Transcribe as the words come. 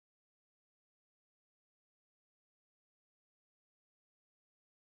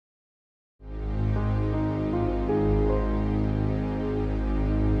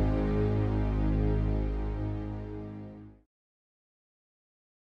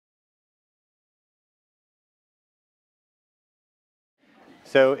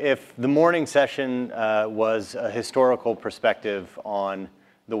So if the morning session was a historical perspective on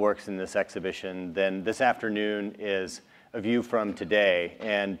the works in this exhibition, then this afternoon is a view from today.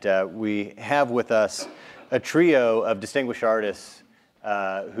 And we have with us a trio of distinguished artists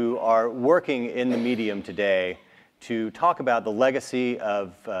who are working in the medium today to talk about the legacy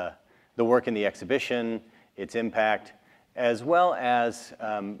of the work in the exhibition, its impact, as well as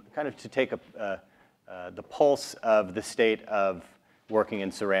kind of to take the pulse of the state of working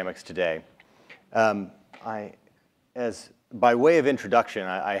in ceramics today. By way of introduction,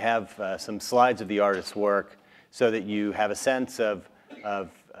 I have some slides of the artist's work so that you have a sense of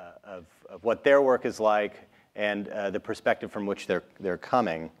what their work is like and the perspective from which they're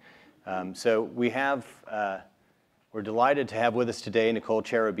coming. So we're delighted to have with us today Nicole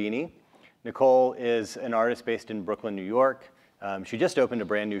Cherubini. Nicole is an artist based in Brooklyn, New York. She just opened a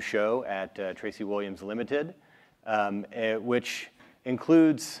brand new show at Tracy Williams Limited, which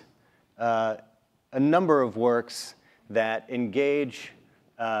includes a number of works that engage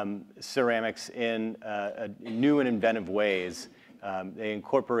ceramics in new and inventive ways. They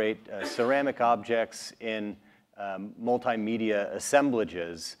incorporate ceramic objects in multimedia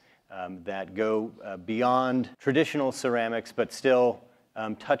assemblages that go beyond traditional ceramics, but still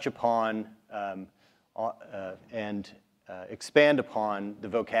touch upon and expand upon the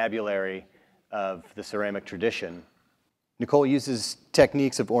vocabulary of the ceramic tradition. Nicole uses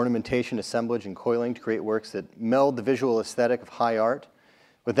techniques of ornamentation, assemblage, and coiling to create works that meld the visual aesthetic of high art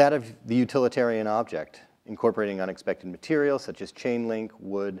with that of the utilitarian object, incorporating unexpected materials such as chain link,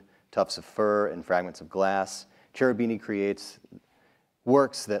 wood, tufts of fur, and fragments of glass. Cherubini creates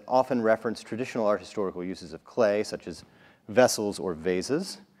works that often reference traditional art historical uses of clay, such as vessels or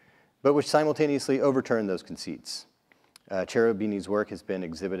vases, but which simultaneously overturn those conceits. Cherubini's work has been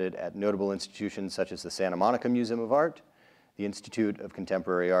exhibited at notable institutions such as the Santa Monica Museum of Art, the Institute of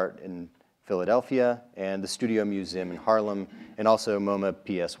Contemporary Art in Philadelphia, and the Studio Museum in Harlem, and also MoMA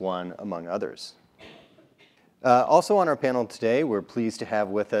PS1, among others. Also on our panel today, we're pleased to have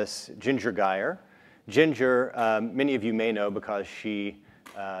with us Ginger Geyer. Ginger, many of you may know because she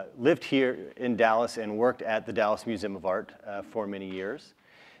lived here in Dallas and worked at the Dallas Museum of Art for many years.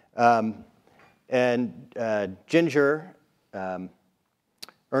 Ginger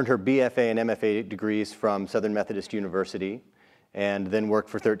earned her BFA and MFA degrees from Southern Methodist University, and then worked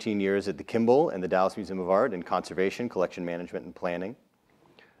for 13 years at the Kimball and the Dallas Museum of Art in conservation, collection management, and planning.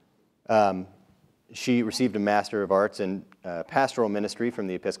 She received a Master of Arts in Pastoral Ministry from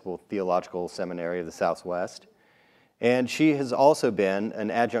the Episcopal Theological Seminary of the Southwest, and she has also been an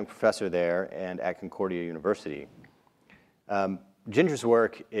adjunct professor there and at Concordia University. Ginger's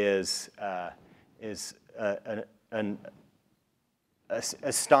work is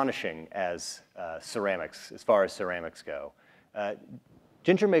astonishing as ceramics, as far as ceramics go.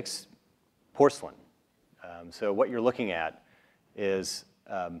 Ginger makes porcelain. So what you're looking at is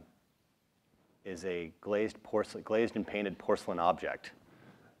a glazed and painted porcelain object.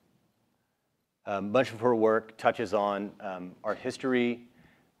 A bunch of her work touches on art history,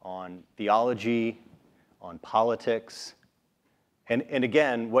 on theology, on politics, and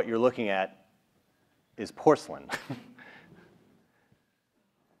again, what you're looking at is porcelain.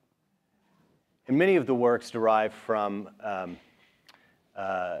 And many of the works derive from an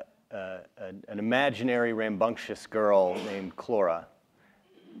imaginary, rambunctious girl named Clora.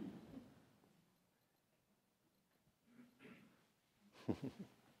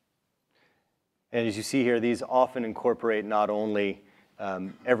 And as you see here, these often incorporate not only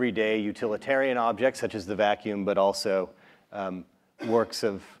everyday utilitarian objects, such as the vacuum, but also works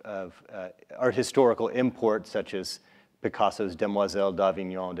of art historical import, such as Picasso's Demoiselle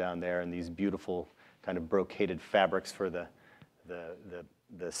d'Avignon down there, and these beautiful kind of brocaded fabrics for the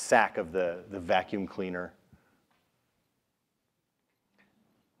sack of the vacuum cleaner.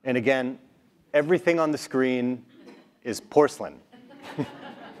 And again, everything on the screen is porcelain.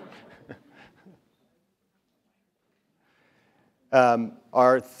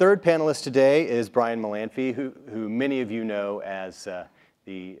 Our third panelist today is Brian Molanphy, who many of you know as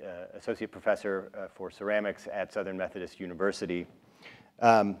the Associate Professor for Ceramics at Southern Methodist University.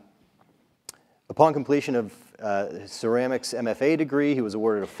 Upon completion of his Ceramics MFA degree, he was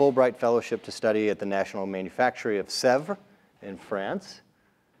awarded a Fulbright Fellowship to study at the National Manufactory of Sèvres in France.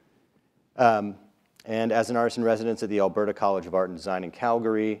 And as an artist in residence at the Alberta College of Art and Design in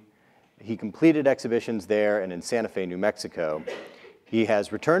Calgary, he completed exhibitions there and in Santa Fe, New Mexico. He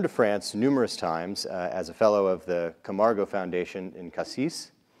has returned to France numerous times as a fellow of the Camargo Foundation in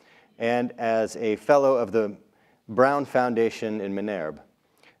Cassis and as a fellow of the Brown Foundation in Minerbe,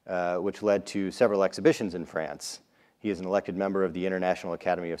 which led to several exhibitions in France. He is an elected member of the International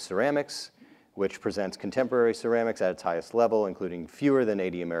Academy of Ceramics, which presents contemporary ceramics at its highest level, including fewer than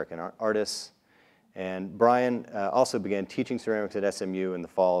 80 American artists. And Brian also began teaching ceramics at SMU in the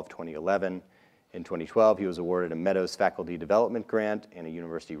fall of 2011. In 2012, he was awarded a Meadows Faculty Development Grant and a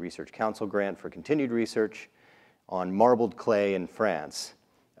University Research Council grant for continued research on marbled clay in France.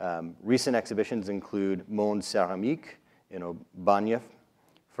 Recent exhibitions include Monde Céramique in Aubagne,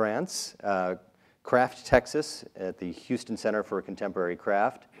 France, Craft Texas at the Houston Center for Contemporary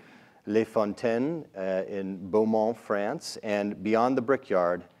Craft, Les Fontaines in Beaumont, France, and Beyond the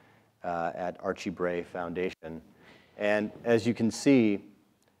Brickyard at Archie Bray Foundation. And as you can see,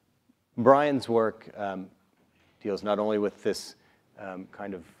 Brian's work deals not only with this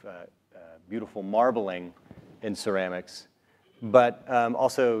kind of beautiful marbling in ceramics, but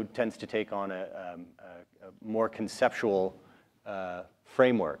also tends to take on a more conceptual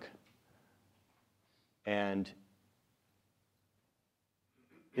framework, and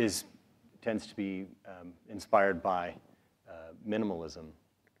tends to be inspired by minimalism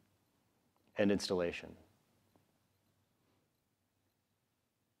and installation.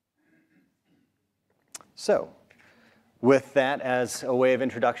 So, with that as a way of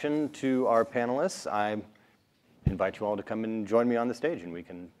introduction to our panelists, I invite you all to come and join me on the stage, and we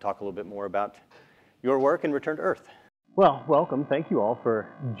can talk a little bit more about your work and Return to Earth. Well, welcome. Thank you all for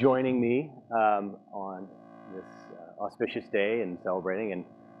joining me on this auspicious day and celebrating. And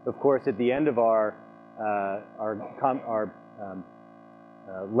of course, at the end of our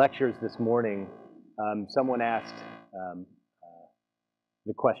lectures this morning, someone asked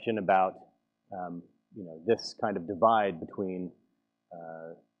the question about this kind of divide between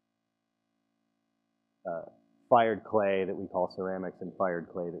fired clay that we call ceramics and fired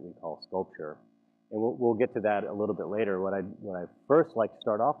clay that we call sculpture. And we'll get to that a little bit later. What I first like to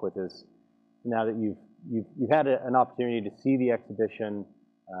start off with is, now that you've had an opportunity to see the exhibition,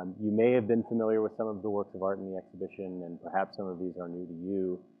 you may have been familiar with some of the works of art in the exhibition, and perhaps some of these are new to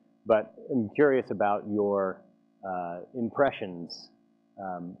you. But I'm curious about your impressions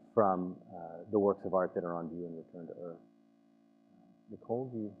from the works of art that are on view in Return to Earth.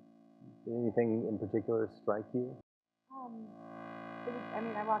 Nicole, did anything in particular strike you?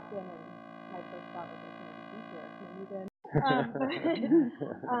 I walked in and my first thought was, I can't be here, maybe then.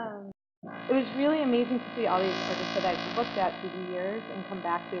 It was really amazing to see all these artists that I've looked at through the years and come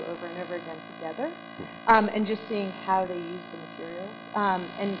back to over and over again together, and just seeing how they use the materials.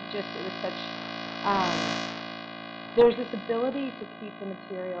 And just, it was such, there's this ability to keep the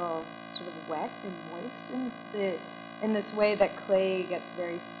material sort of wet and moist in this way that clay gets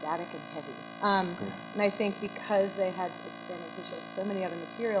very static and heavy. And I think because they had experimentation with so many other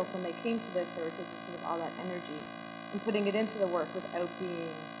materials, when they came to this, they were taking sort of all that energy and putting it into the work without being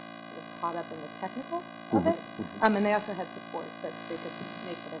sort of caught up in the technical of it. And they also had support that they could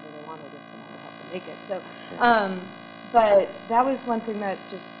make whatever they wanted and someone would help them make it. So, but that was one thing that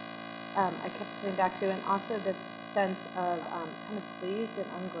just I kept coming back to, and also this sense of kind of glazed and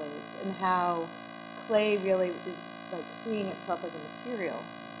unglazed, and how clay really is like seeing itself as a material,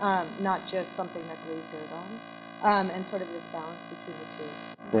 not just something that glaze goes on, and sort of this balance between the two.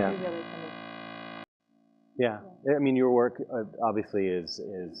 Yeah. Really kind of. Yeah. I mean, your work obviously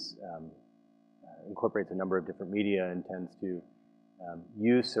incorporates a number of different media and tends to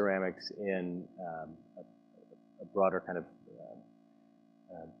use ceramics in a broader kind of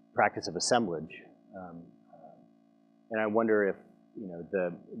practice of assemblage. And I wonder if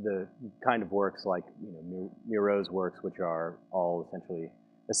the kind of works like Miró's works, which are all essentially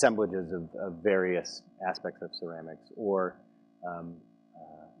assemblages of various aspects of ceramics, or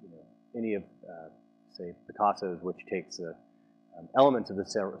any of say Picasso's, which takes elements of the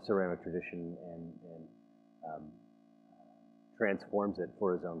ceramic tradition and transforms it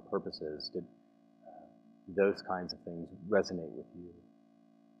for his own purposes. Did those kinds of things resonate with you?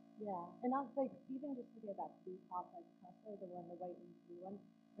 Yeah, and I was like, even just looking at that blue top by Picasso, the white and blue one,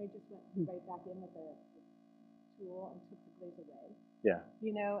 I just went right back in with the tool and took the glaze away. Yeah.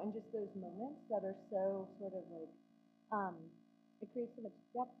 And just those moments that are so sort of like, it creates so much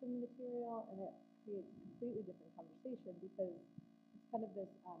depth in the material, and it creates a completely different conversation, because it's kind of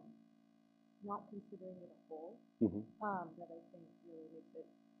this not considering it a whole, that I think really makes it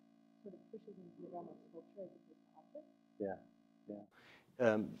sort of pushes into the realm of sculpture as opposed to object. Yeah, yeah.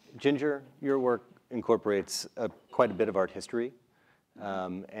 Ginger, your work incorporates quite a bit of art history,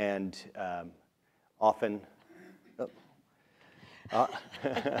 and often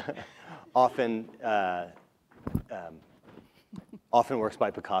works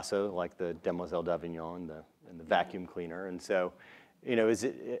by Picasso, like the Demoiselle d'Avignon and the vacuum cleaner. And so you know,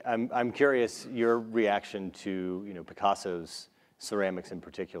 I'm curious your reaction to, you know, Picasso's ceramics in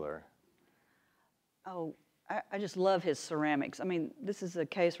particular. Oh, I just love his ceramics. I mean, this is a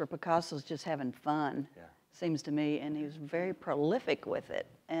case where Picasso's just having fun, Yeah. seems to me, and he was very prolific with it.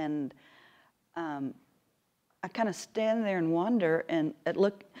 And I kind of stand there and wonder, and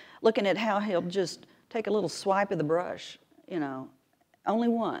looking at how he'll just take a little swipe of the brush, you know, only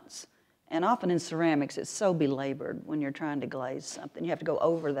once. And often in ceramics, it's so belabored when you're trying to glaze something. You have to go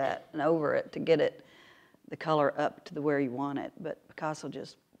over that and over it to get it, the color up to where you want it. But Picasso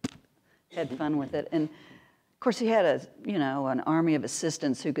just had fun with it. And of course, he had an army of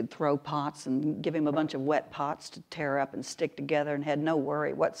assistants who could throw pots and give him a bunch of wet pots to tear up and stick together, and had no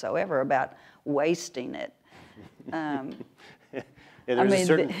worry whatsoever about wasting it. Yeah, there's a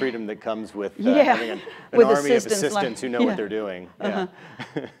certain freedom that comes with yeah, having an with army of assistants who know what they're doing. Yeah.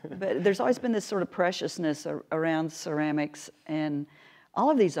 But there's always been this sort of preciousness around ceramics, and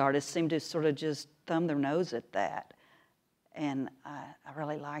all of these artists seem to sort of just thumb their nose at that. And I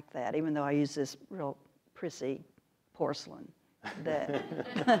really like that, even though I use this real prissy porcelain that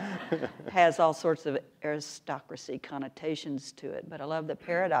has all sorts of aristocracy connotations to it. But I love the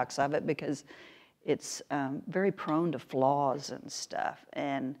paradox of it because it's very prone to flaws and stuff.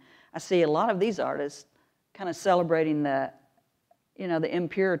 And I see a lot of these artists kind of celebrating the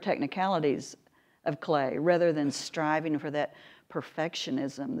impure technicalities of clay rather than striving for that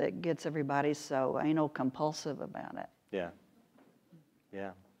perfectionism that gets everybody so anal compulsive about it. Yeah.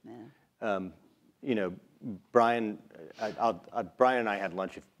 Yeah. Yeah. You know, Brian, Brian and I had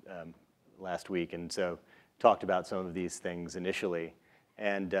lunch last week, and so talked about some of these things initially.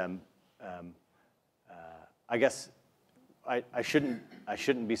 And I guess I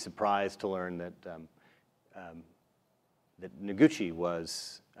shouldn't be surprised to learn that that Noguchi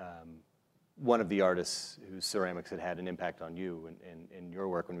was one of the artists whose ceramics had an impact on you in your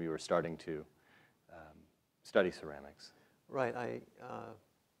work when we were starting to study ceramics. Right.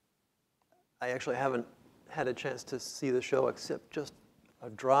 I actually haven't had a chance to see the show except just a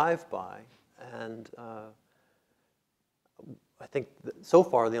drive-by, and I think that so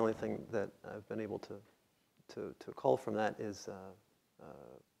far the only thing that I've been able to call from that is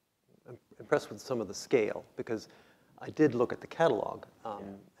I'm impressed with some of the scale, because I did look at the catalog,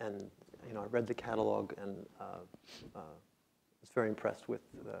 and I read the catalog and was very impressed with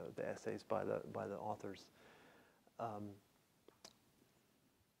the essays by the authors.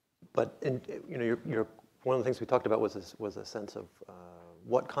 But one of the things we talked about was a sense of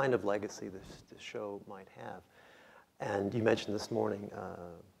what kind of legacy this show might have. And you mentioned this morning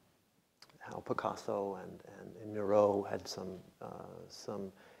how Picasso and Miró had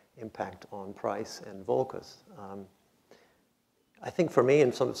some impact on Price and Volkas. I think for me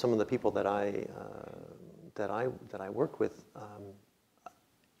and some of the people that I work with,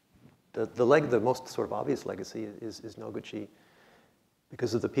 the most sort of obvious legacy is Noguchi,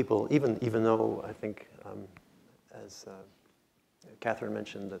 because of the people. Even though I think, as Catherine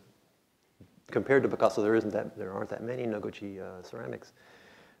mentioned, that compared to Picasso, there aren't that many Noguchi ceramics.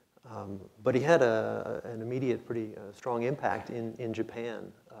 But he had an immediate, pretty strong impact in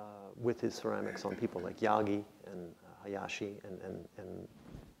Japan with his ceramics on people like Yagi and Hayashi and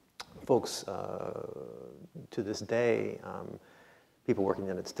folks to this day, people working in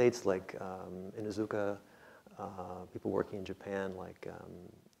the United States like Inuzuka, people working in Japan like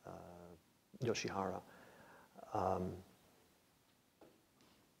Yoshihara.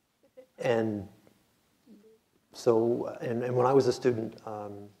 And so, and when I was a student,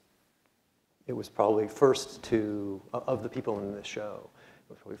 it was probably first of the people in this show, it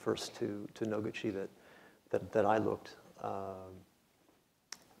was probably first to Noguchi that I looked.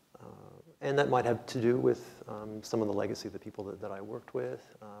 And that might have to do with some of the legacy of the people that I worked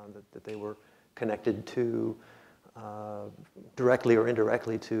with, that they were connected to, directly or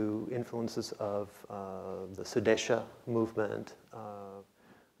indirectly, to influences of the Sudesha movement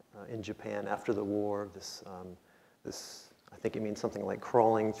in Japan after the war. This, I think it means something like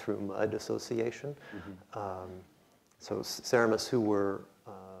crawling through mud association. Mm-hmm. So ceramists who were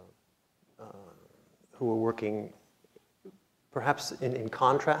working perhaps in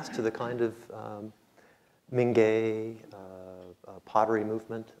contrast to the kind of Mingei pottery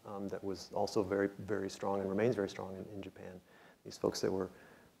movement that was also very, very strong and remains very strong in Japan. These folks that were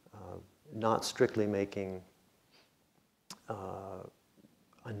not strictly making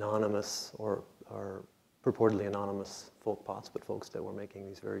anonymous or purportedly anonymous folk pots, but folks that were making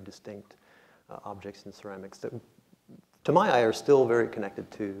these very distinct objects in ceramics that, to my eye, are still very connected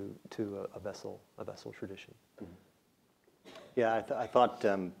to a vessel tradition. Mm-hmm. Yeah, I thought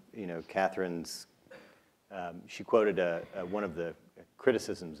Catherine's. She quoted one of the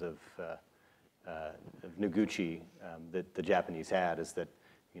criticisms of Noguchi that the Japanese had is that,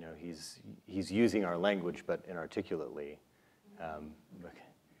 you know, he's using our language but inarticulately,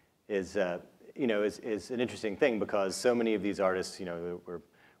 is an interesting thing, because so many of these artists, you know,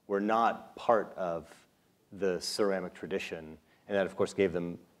 were not part of the ceramic tradition, and that of course gave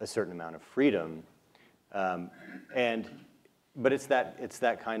them a certain amount of freedom, but it's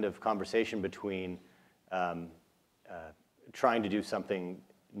that kind of conversation between trying to do something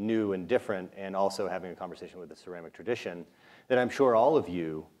new and different, and also having a conversation with the ceramic tradition that I'm sure all of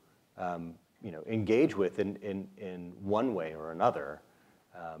you, engage with in one way or another.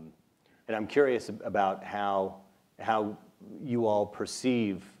 And I'm curious about how you all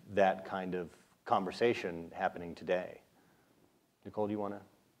perceive that kind of conversation happening today. Nicole, do you want to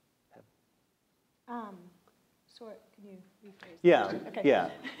have? Sure. Can you rephrase? Yeah. Okay. Yeah.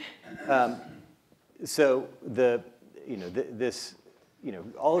 So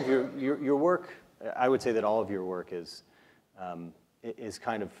all of your work, I would say that all of your work is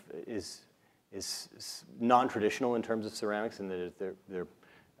non-traditional in terms of ceramics, and that they're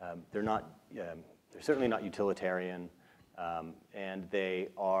certainly not utilitarian, and they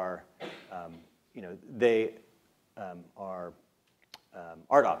are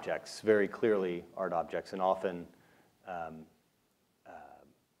art objects, very clearly art objects, and often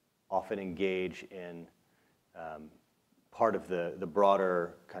engage in part of the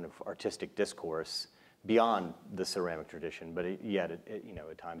broader kind of artistic discourse beyond the ceramic tradition. But yet,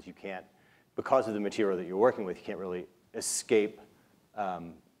 at times you can't, because of the material that you're working with, you can't really escape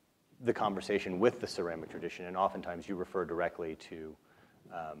the conversation with the ceramic tradition, and oftentimes you refer directly to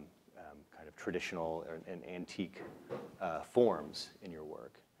kind of traditional and antique forms in your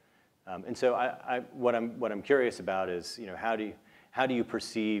work. And so what I'm curious about is, how do you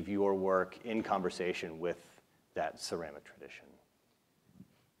perceive your work in conversation with that ceramic tradition?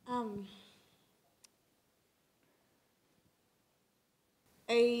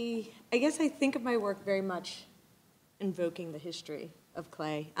 I guess I think of my work very much invoking the history of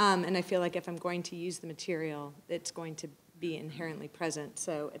clay, and I feel like if I'm going to use the material, it's going to be inherently present,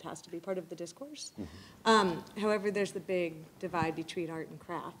 so it has to be part of the discourse. Mm-hmm. However, there's the big divide between art and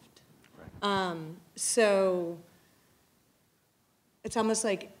craft. Right. So it's almost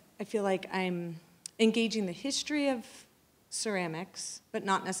like I feel like I'm engaging the history of ceramics, but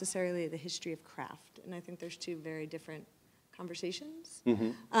not necessarily the history of craft, and I think there's two very different conversations.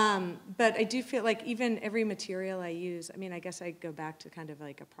 Mm-hmm. But I do feel like even every material I use, I guess I go back to kind of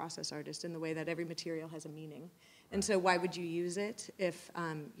like a process artist in the way that every material has a meaning. And so why would you use it if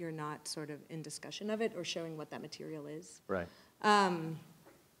you're not sort of in discussion of it or showing what that material is? Right.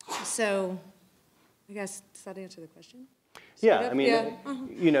 So I guess, does that answer the question? Yeah, we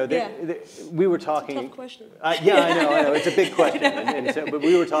were talking. It's a tough question. Yeah, I know, it's a big question. But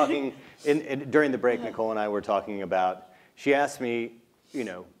we were talking, during the break, Nicole and I were talking about, she asked me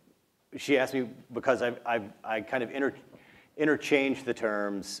because I kind of interchanged the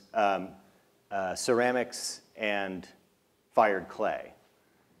terms ceramics and fired clay.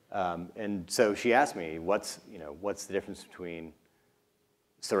 And so she asked me, what's the difference between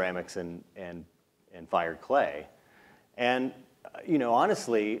ceramics and fired clay? And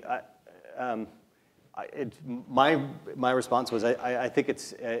honestly, my response was I think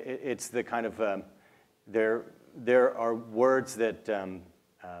it's the kind of there are words that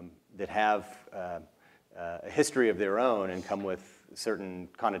have a history of their own and come with certain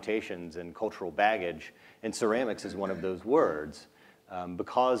connotations and cultural baggage, and ceramics is one of those words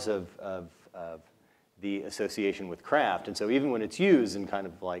because of the association with craft. And so even when it's used in kind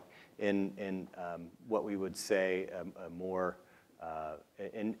of like in what we would say more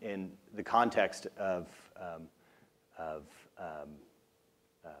in the context of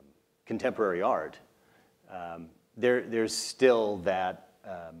contemporary art, there's still that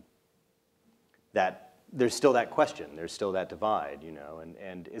there's still that question, there's still that divide,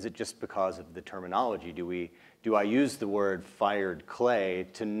 and is it just because of the terminology? Do I use the word fired clay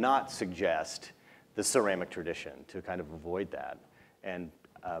to not suggest the ceramic tradition, to kind of avoid that? And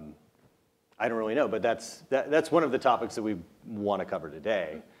I don't really know, but that's one of the topics that we want to cover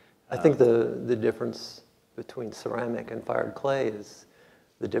today. I think the difference between ceramic and fired clay is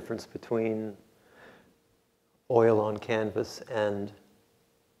the difference between oil on canvas and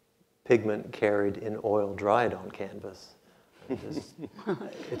pigment carried in oil dried on canvas. It's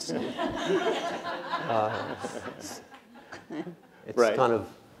right.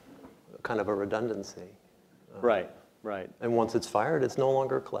 kind of a redundancy. Right. And once it's fired, it's no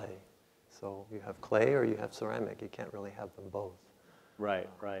longer clay. So you have clay or you have ceramic. You can't really have them both. Right.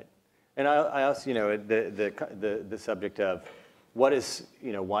 And I also, the subject of what is,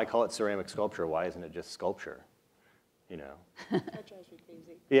 why call it ceramic sculpture? Why isn't it just sculpture? That drives me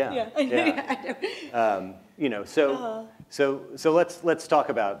crazy. Yeah. Yeah. So let's talk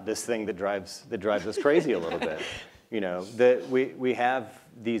about this thing that drives us crazy a little bit. That we have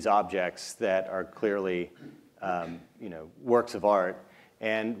these objects that are clearly, works of art,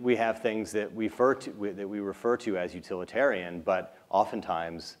 and we have things that we refer to as utilitarian, but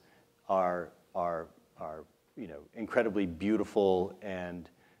oftentimes are incredibly beautiful and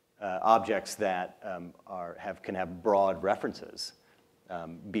objects that can have broad references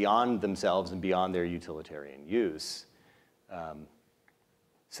beyond themselves and beyond their utilitarian use.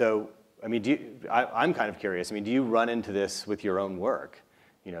 So, I mean, I'm kind of curious. I mean, do you run into this with your own work?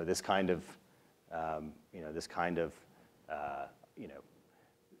 This kind of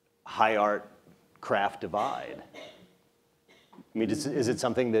high art craft divide. I mean, is it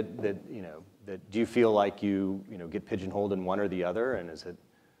something that do you feel like you get pigeonholed in one or the other, and is it?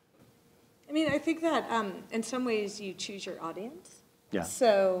 I mean, I think that in some ways you choose your audience. Yeah.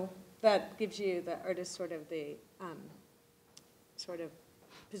 So that gives you, the artist, sort of the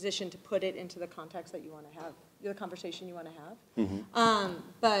position to put it into the context that you want to have, the conversation you want to have. Mm-hmm.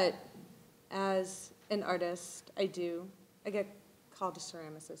 But as an artist, I get called a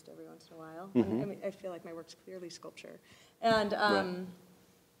ceramicist every once in a while. Mm-hmm. I mean, I feel like my work's clearly sculpture. And right.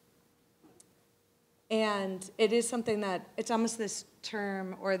 And it is something that, it's almost this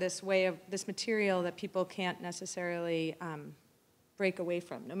term or this way of, this material that people can't necessarily break away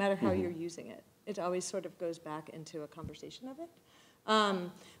from, no matter how you're using it. It always sort of goes back into a conversation of it,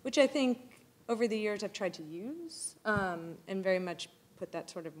 which I think over the years I've tried to use and very much put that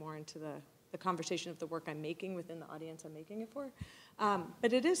sort of more into the conversation of the work I'm making within the audience I'm making it for.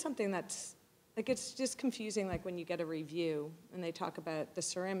 But it is something that's, like, it's just confusing, like when you get a review and they talk about the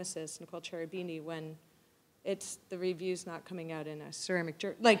ceramicist, Nicole Cherubini, when it's, the review's not coming out in a ceramic,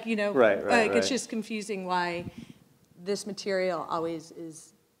 like, right. It's just confusing why this material always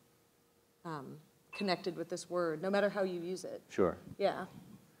is connected with this word, no matter how you use it. Sure. Yeah.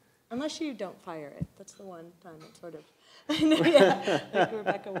 Unless you don't fire it. That's the one time it sort of, like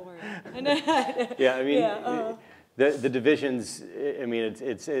Rebecca Warren. Yeah, I mean, yeah, the divisions, I mean,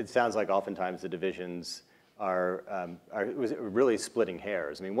 it sounds like oftentimes the divisions are really splitting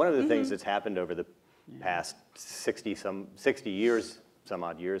hairs. I mean, one of the things that's happened over the past 60 years, some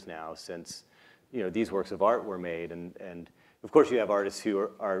odd years now, since these works of art were made, and of course you have artists who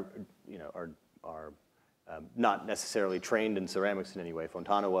are not necessarily trained in ceramics in any way.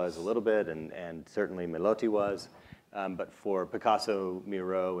 Fontana was a little bit, and certainly Melotti was, but for Picasso,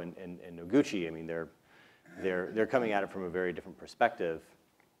 Miró, and Noguchi, I mean, they're coming at it from a very different perspective,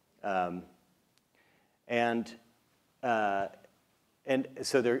 and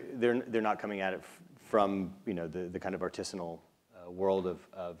so they're not coming at it from the kind of artisanal world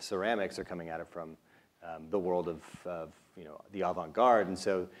of ceramics. They're coming at it from the world of the avant-garde, and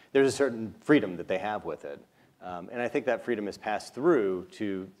so there's a certain freedom that they have with it, and I think that freedom is passed through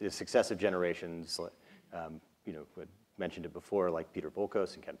to the successive generations. We mentioned it before, like Peter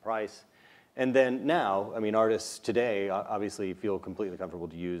Volkos and Ken Price. And then now, I mean, artists today obviously feel completely comfortable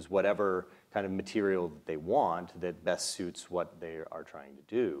to use whatever kind of material that they want that best suits what they are trying to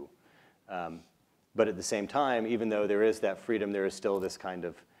do. But at the same time, even though there is that freedom, there's still this kind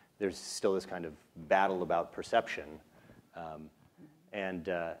of battle about perception. I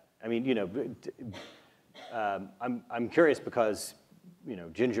mean, I'm curious because,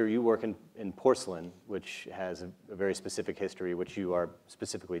 Ginger, you work in porcelain, which has a very specific history, which you are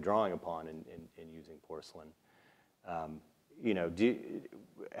specifically drawing upon in using porcelain. How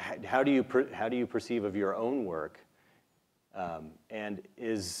do you perceive of your own work, and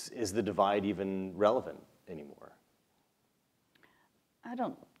is the divide even relevant anymore? I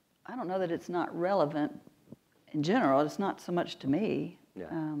don't know that it's not relevant in general. It's not so much to me. Yeah.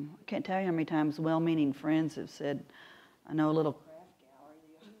 I can't tell you how many times well-meaning friends have said, "I know a little craft gallery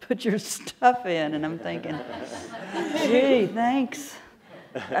that you put your stuff in," and I'm thinking, "Gee, thanks."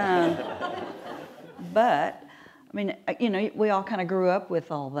 But I mean, we all kind of grew up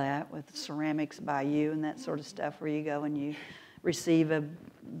with all that, with ceramics by you and that sort of stuff, where you go and you receive a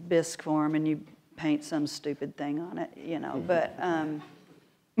bisque form and you paint some stupid thing on it, But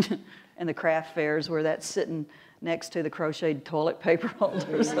and the craft fairs where that's sitting next to the crocheted toilet paper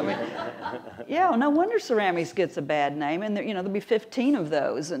holders. I mean, yeah, no wonder ceramics gets a bad name, and there'll be 15 of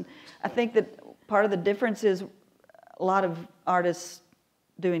those. And I think that part of the difference is a lot of artists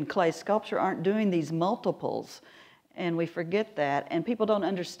doing clay sculpture aren't doing these multiples, and we forget that, and people don't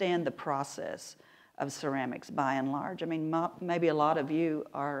understand the process of ceramics by and large. I mean, maybe a lot of you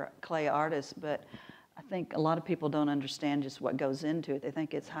are clay artists, but I think a lot of people don't understand just what goes into it. They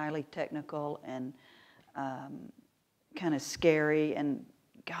think it's highly technical and kind of scary, and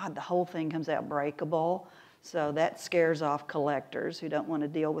God, the whole thing comes out breakable. So that scares off collectors who don't want to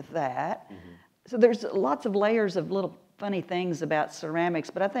deal with that. Mm-hmm. So there's lots of layers of little funny things about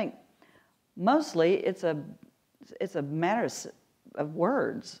ceramics, but I think mostly it's a matter of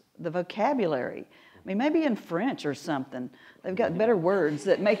words, the vocabulary. I mean, maybe in French or something, they've got better words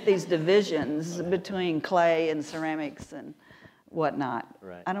that make these divisions between clay and ceramics and whatnot.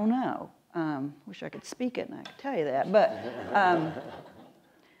 Right. I don't know. Wish I could speak it and I could tell you that, but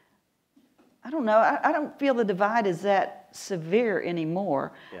I don't know. I don't feel the divide is that severe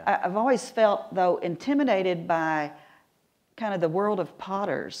anymore. Yeah. I've always felt, though, intimidated by kind of the world of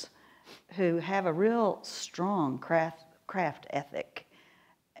potters who have a real strong craft ethic.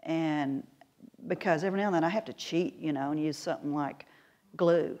 And because every now and then I have to cheat, you know, and use something like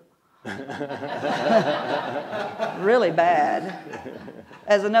glue. Really bad.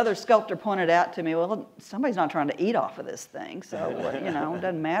 As another sculptor pointed out to me, well, somebody's not trying to eat off of this thing, so, you know, it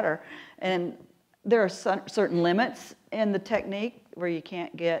doesn't matter. And there are certain limits in the technique where you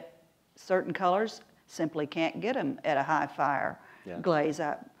can't get certain colors, simply can't get them at a high fire glaze.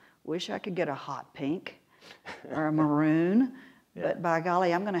 I wish I could get a hot pink or a maroon. Yeah. But by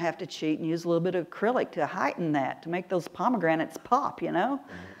golly, I'm going to have to cheat and use a little bit of acrylic to heighten that, to make those pomegranates pop, you know?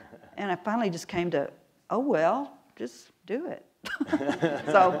 And I finally just came to, oh, well, just do it.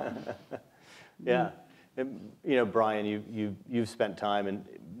 So. Yeah. And, you know, Brian, you've spent time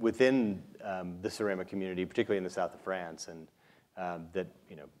within the ceramic community, particularly in the south of France, and that,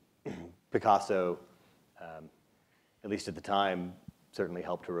 you know, Picasso, at least at the time, certainly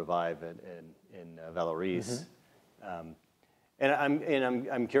helped to revive it in Valoris. Mm-hmm. And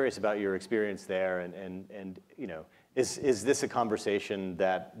I'm curious about your experience there, and you know, is this a conversation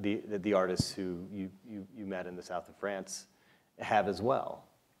that the artists who you met in the south of France have as well?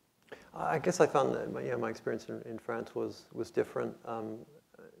 I guess I found that my experience in France was different.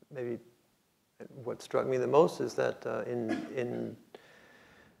 Maybe what struck me the most is that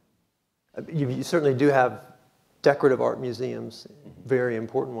you certainly do have decorative art museums, very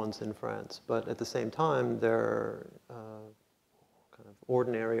important ones in France, but at the same time they're kind of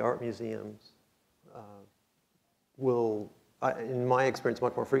ordinary art museums will, in my experience,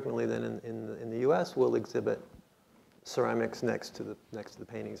 much more frequently than in the U.S., will exhibit ceramics next to the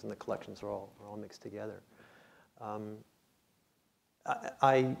paintings, and the collections are all mixed together.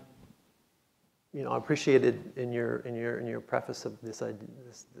 I appreciated in your preface of this idea,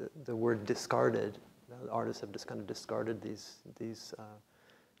 the word discarded. The artists have just kind of discarded these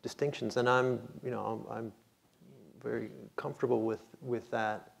distinctions, and I'm very comfortable with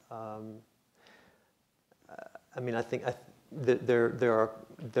that. I mean, I think there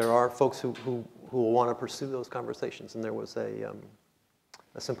are folks who will want to pursue those conversations, and there was a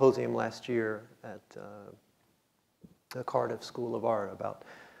symposium last year at the Cardiff School of Art about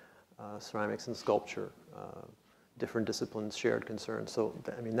ceramics and sculpture, different disciplines, shared concerns. So,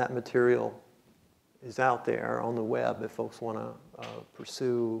 I mean, that material is out there on the web if folks want to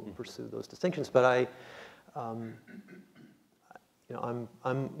pursue those distinctions. But I'm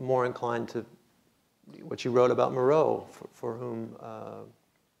more inclined to what you wrote about Miró, for whom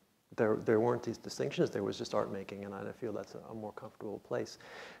there weren't these distinctions. There was just art making, and I feel that's a more comfortable place.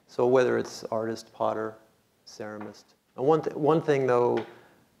 So whether it's artist, potter, ceramist, and one thing though,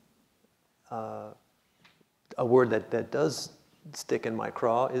 a word that does stick in my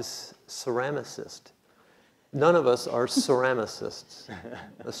craw is ceramicist. None of us are ceramicists.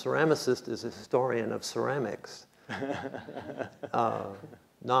 A ceramicist is a historian of ceramics,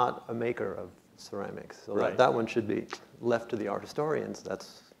 not a maker of ceramics. So right. that one should be left to the art historians.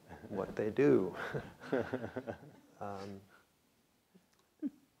 That's what they do.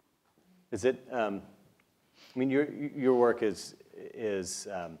 Is it? I mean, your work is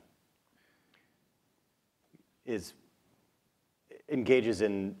engages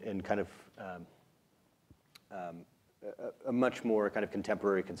in kind of a much more kind of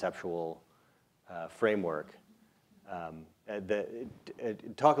contemporary conceptual framework.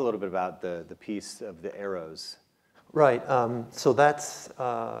 Talk a little bit about the piece of the arrows. Right. So that's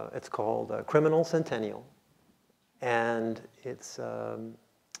it's called Criminal Centennial, and it's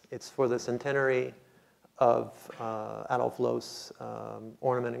for the centenary of Adolf Loos'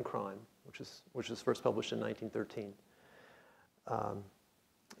 Ornament and Crime, which was first published in 1913.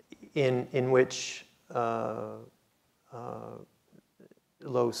 In which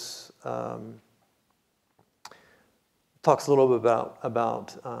Loos talks a little bit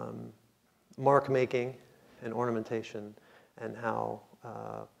about mark making and ornamentation, and how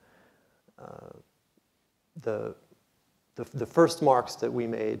the first marks that we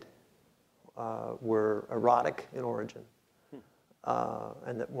made were erotic in origin.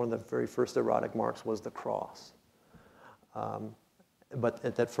 And that one of the very first erotic marks was the cross. But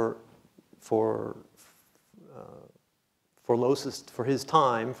that for Los's, for his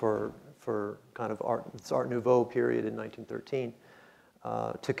time, for kind of Art Nouveau period in 1913,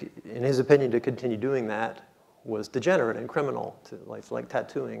 in his opinion, to continue doing that was degenerate and criminal. Like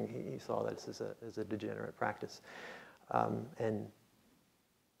tattooing, he saw that as a degenerate practice. And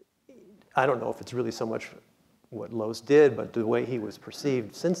I don't know if it's really so much what Los did, but the way he was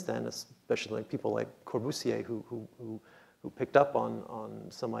perceived since then, especially like people like Corbusier, who picked up on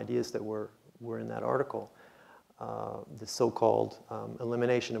some ideas that were in that article, the so-called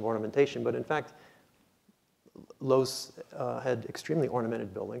elimination of ornamentation. But in fact, Los had extremely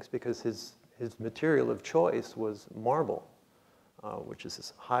ornamented buildings because his material of choice was marble, which is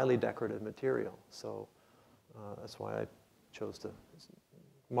this highly decorative material. So that's why I chose to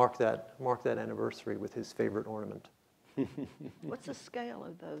mark that anniversary with his favorite ornament. What's the scale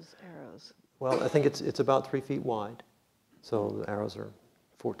of those arrows? Well, I think it's about 3 feet wide. So the arrows are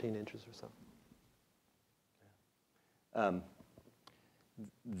 14 inches or so.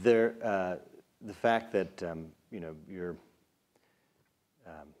 The fact that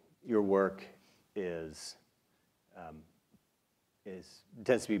your work tends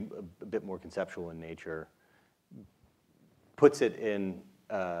to be a bit more conceptual in nature, puts it in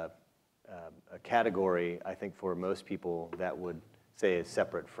a category, I think, for most people that would say is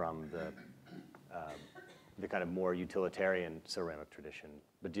separate from the kind of more utilitarian ceramic tradition.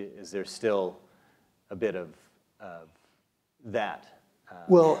 But is there still a bit of that?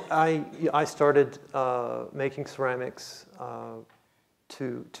 Well, I started making ceramics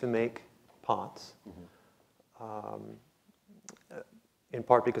to make pots, in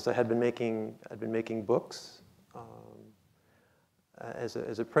part because I had been making books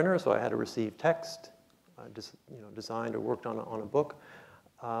as a printer, so I had to receive text. I just designed or worked on a book,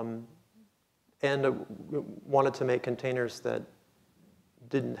 and I wanted to make containers that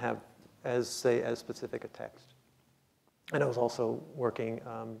didn't have as specific a text. And I was also working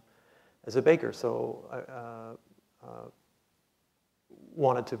as a baker, so I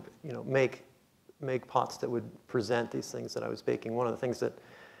wanted to make pots that would present these things that I was baking. One of the things that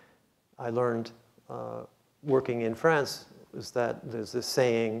I learned working in France was that there's this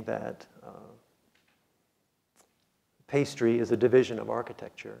saying that pastry is a division of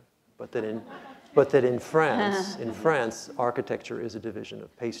architecture, but that in France, architecture is a division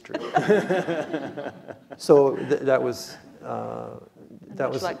of pastry. So that was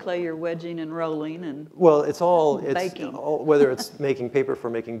like clay you're wedging and rolling and well, it's baking. Whether it's making paper for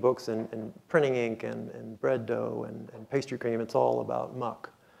making books and printing ink and bread dough and pastry cream, it's all about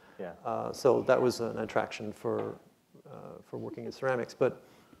muck. Yeah. So that was an attraction for working in ceramics. But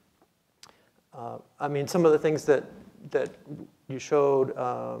I mean, some of the things that you showed,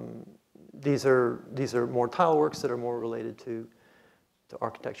 these are more tile works that are more related to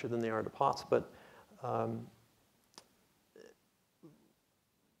architecture than they are to pots. But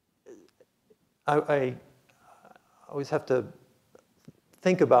I always have to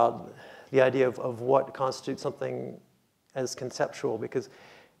think about the idea of what constitutes something as conceptual, because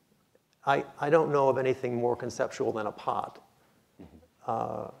I don't know of anything more conceptual than a pot,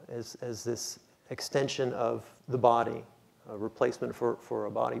 as this extension of the body, a replacement for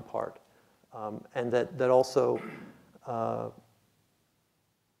a body part, and that also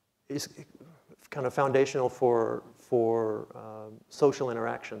is kind of foundational for social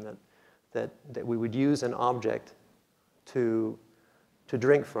interaction, that we would use an object to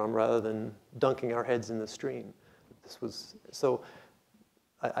drink from rather than dunking our heads in the stream. This was so.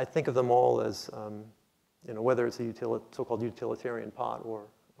 I think of them all as whether it's a so-called utilitarian pot or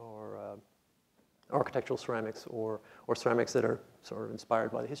architectural ceramics or ceramics that are sort of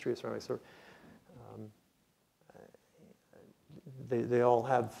inspired by the history of ceramics. Or, they all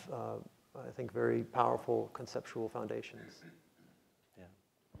have, I think, very powerful conceptual foundations. Yeah.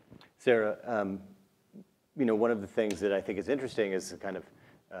 Sarah, one of the things that I think is interesting is the kind of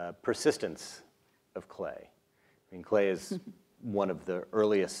persistence of clay. I mean, clay is one of the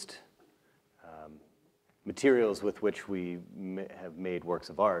earliest materials with which we have made works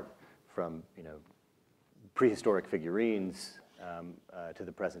of art, from prehistoric figurines to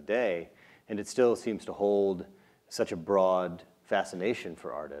the present day, and it still seems to hold such a broad fascination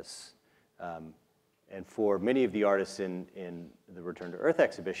for artists. And for many of the artists in the Return to Earth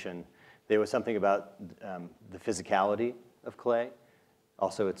exhibition, there was something about the physicality of clay,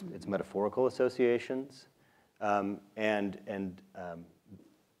 also its metaphorical associations, and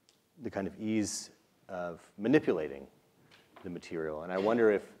the kind of ease of manipulating the material. And I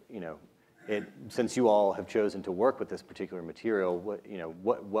wonder if, since you all have chosen to work with this particular material,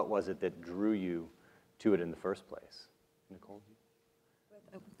 what was it that drew you to it in the first place? Nicole?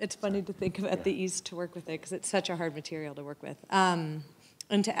 It's funny to think about the ease to work with it, because it's such a hard material to work with. And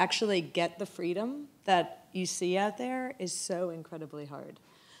to actually get the freedom that you see out there is so incredibly hard.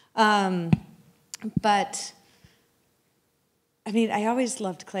 But I mean, I always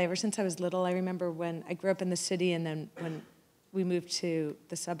loved clay ever since I was little. I remember when I grew up in the city, and then when we moved to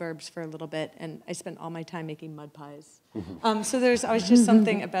the suburbs for a little bit, and I spent all my time making mud pies. So there's always just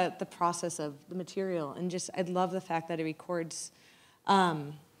something about the process of the material, and just I love the fact that it records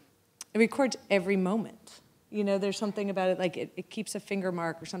every moment. There's something about it, like it keeps a finger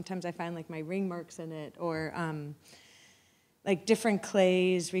mark, or sometimes I find like my ring marks in it, or like different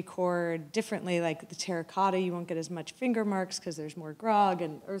clays record differently. Like the terracotta, you won't get as much finger marks because there's more grog,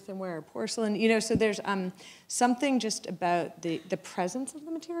 and earthenware or porcelain. So there's something just about the presence of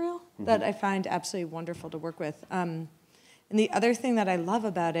the material that I find absolutely wonderful to work with. And the other thing that I love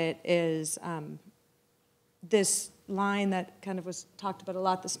about it is this line that kind of was talked about a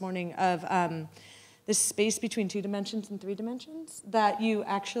lot this morning of this space between 2 dimensions and 3 dimensions, that you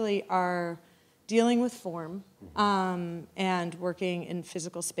actually are dealing with form and working in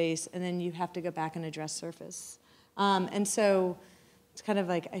physical space, and then you have to go back and address surface. And so it's kind of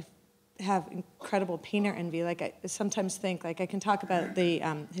like I have incredible painter envy. Like I sometimes think, like I can talk about the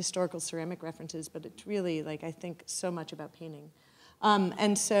historical ceramic references, but it's really like I think so much about painting.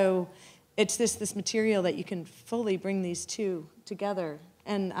 And so it's this material that you can fully bring these two together.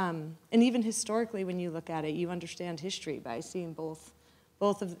 And even historically, when you look at it, you understand history by seeing both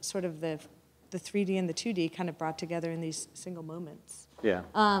of sort of the 3D and the 2D kind of brought together in these single moments. Yeah.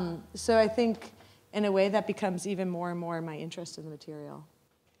 So I think, in a way, that becomes even more and more my interest in the material.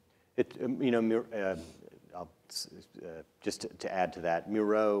 Just to add to that,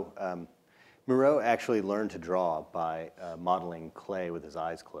 Miró actually learned to draw by modeling clay with his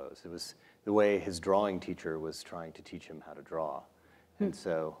eyes closed. It was the way his drawing teacher was trying to teach him how to draw. And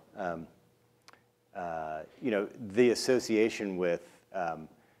so, the association with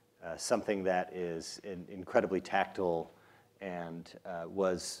something that is incredibly tactile and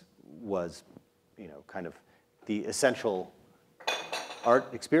was kind of the essential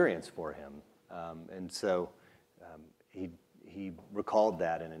art experience for him. And so he recalled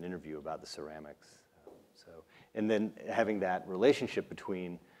that in an interview about the ceramics. And then having that relationship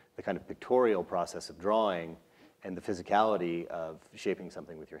between the kind of pictorial process of drawing and the physicality of shaping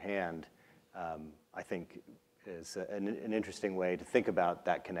something with your hand, I think is an interesting way to think about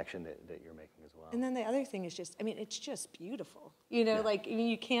that connection that you're making as well. And then the other thing is just, I mean, it's just beautiful. Like, I mean,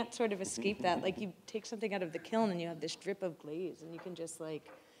 you can't sort of escape that. Like, you take something out of the kiln and you have this drip of glaze, and you can just,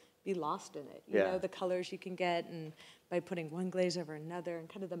 like, be lost in it. You know, the colors you can get, and by putting one glaze over another, and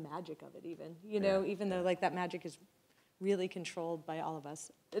kind of the magic of it even. Even though, like, that magic is really controlled by all of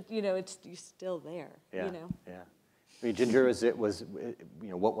us. It's still there. Yeah. I mean, Ginger,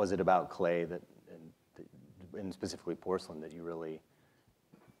 what was it about clay and specifically porcelain that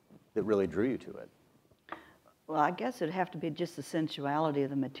really drew you to it? Well, I guess it'd have to be just the sensuality of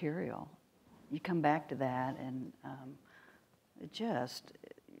the material. You come back to that, and you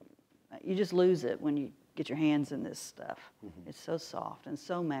just lose it when you get your hands in this stuff. Mm-hmm. It's so soft and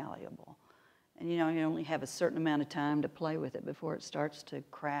so malleable. And you only have a certain amount of time to play with it before it starts to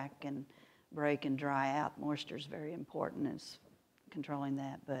crack and break and dry out. Moisture is very important. It's controlling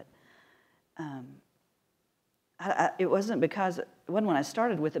that. But it wasn't when I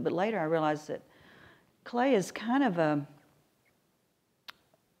started with it, but later I realized that clay is kind of I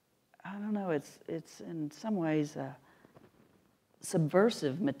don't know, it's in some ways a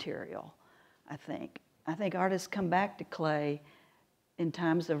subversive material, I think. I think artists come back to clay in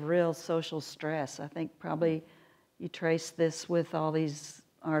times of real social stress. I think probably you trace this with all these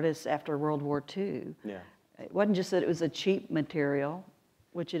artists after World War II. Yeah. It wasn't just that it was a cheap material,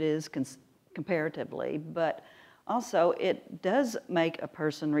 which it is comparatively, but also it does make a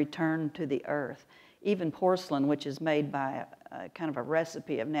person return to the earth. Even porcelain, which is made by a kind of a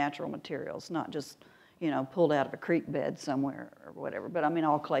recipe of natural materials, not just pulled out of a creek bed somewhere or whatever. But I mean,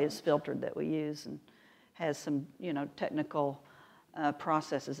 all clay is filtered that we use and has some technical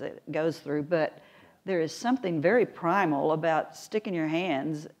processes that it goes through. But there is something very primal about sticking your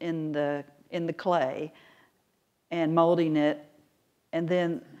hands in the clay and molding it, and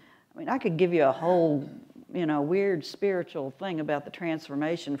then, I mean, I could give you a whole weird spiritual thing about the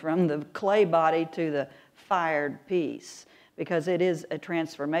transformation from the clay body to the fired piece, because it is a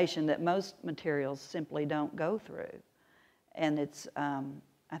transformation that most materials simply don't go through. And it's,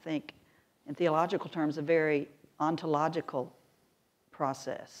 I think, in theological terms, a very ontological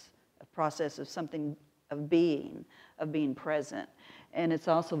process, a process of something, of being present. And it's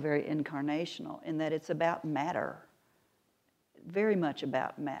also very incarnational in that it's about matter, very much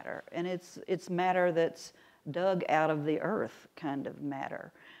about matter. And it's matter that's dug out of the earth kind of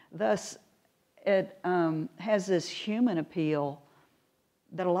matter. Thus, it has this human appeal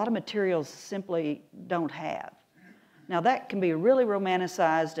that a lot of materials simply don't have. Now, that can be really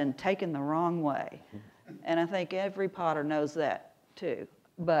romanticized and taken the wrong way. And I think every potter knows that, too.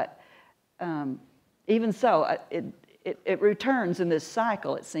 But even so, it returns in this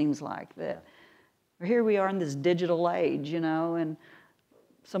cycle, it seems like, that here we are in this digital age, you know, and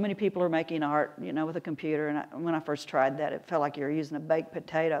so many people are making art, you know, with a computer. And when I first tried that, it felt like you were using a baked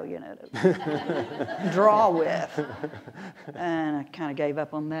potato, you know, to draw with. And I kind of gave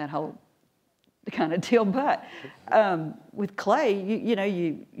up on that whole kind of deal. But with clay, you know,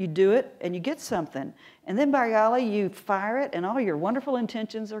 you do it and you get something. And then, by golly, you fire it and all your wonderful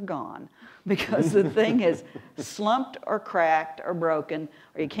intentions are gone because the thing is slumped or cracked or broken,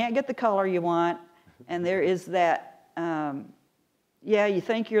 or you can't get the color you want. And there is that, yeah, you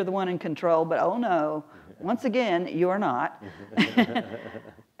think you're the one in control, but oh no, once again, you are not.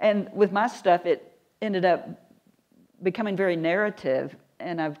 And with my stuff, it ended up becoming very narrative,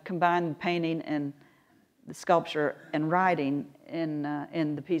 and I've combined painting and the sculpture and writing in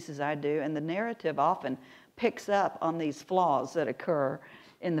the pieces I do, and the narrative often picks up on these flaws that occur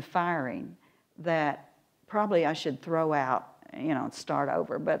in the firing that probably I should throw out, you know, and start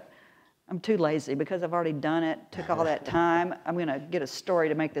over, but I'm too lazy because I've already done it, took all that time. I'm going to get a story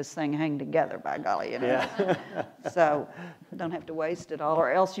to make this thing hang together, by golly, you know. Yeah. So don't have to waste it all, or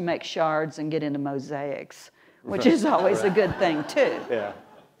else you make shards and get into mosaics, which is always a good thing, too. Yeah.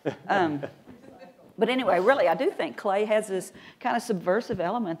 But anyway, really, I do think clay has this kind of subversive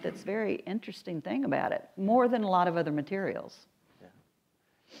element that's very interesting thing about it, more than a lot of other materials.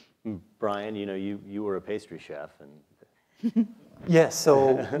 Yeah. Brian, you know, you were a pastry chef, and yes.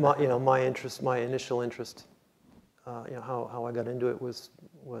 So my initial interest, you know, how I got into it was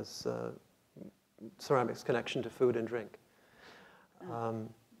ceramics' connection to food and drink.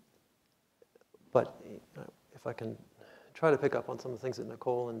 But if I can try to pick up on some of the things that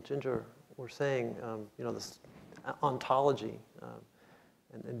Nicole and Ginger were saying, you know, this ontology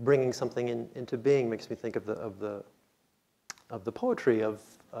and bringing something into being makes me think of the poetry of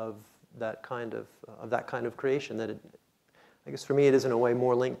that kind of creation. That I guess for me it is in a way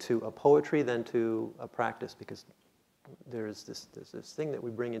more linked to a poetry than to a practice, because there's this thing that we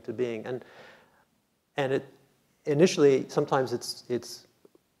bring into being, and it initially sometimes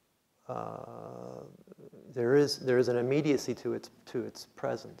there is an immediacy to its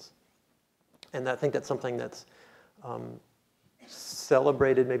presence, and I think that's something that's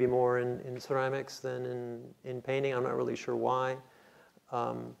celebrated maybe more in ceramics than in painting. I'm not really sure why,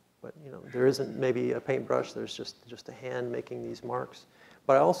 but you know, there isn't maybe a paintbrush. There's just a hand making these marks.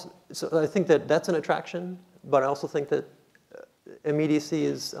 But I think that that's an attraction. But I also think that immediacy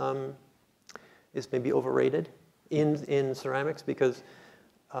is maybe overrated in ceramics, because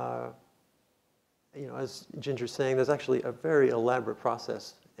you know, as Ginger's saying, there's actually a very elaborate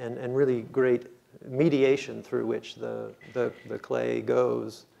process and really great mediation through which the clay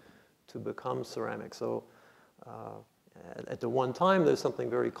goes to become ceramic. So at the one time, there's something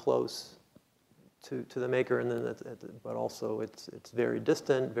very close to the maker, and then but also it's very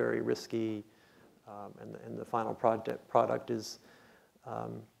distant, very risky, and the final product is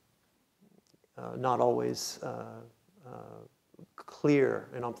not always clear.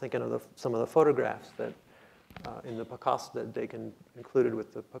 And I'm thinking of some of the photographs that in the Picasso that they included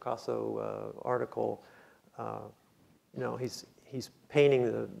with the Picasso article. You know, he's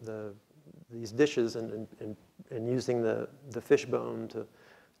painting these dishes and using the fishbone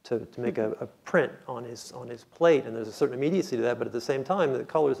to make a print on his plate, and there's a certain immediacy to that. But at the same time, the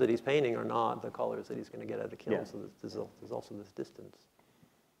colors that he's painting are not the colors that he's going to get out of the kiln. Yeah. So there's also this distance.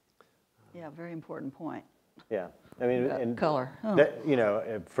 Yeah, very important point. Yeah, I mean, and color. Oh. That, you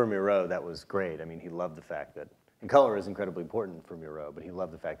know, for Miró, that was great. I mean, he loved the fact that, and color is incredibly important for Miró, but he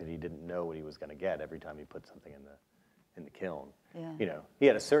loved the fact that he didn't know what he was going to get every time he put something in the kiln. Yeah. You know, he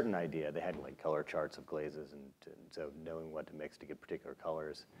had a certain idea. They had like color charts of glazes, and so knowing what to mix to get particular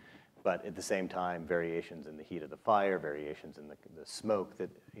colors. But at the same time, variations in the heat of the fire, variations in the smoke that,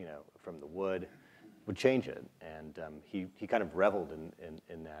 you know, from the wood would change it. And he kind of reveled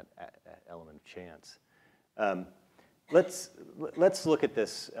in that element of chance. Let's look at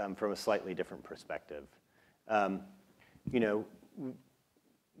this from a slightly different perspective. You know,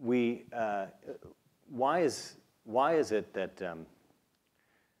 why is it that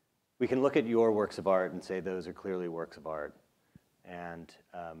we can look at your works of art and say those are clearly works of art, and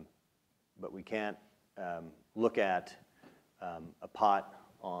but we can't look at a pot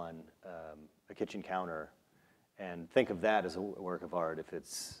on a kitchen counter and think of that as a work of art if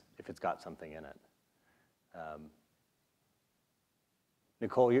it's got something in it.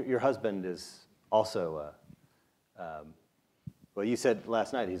 Nicole, your husband is also well, you said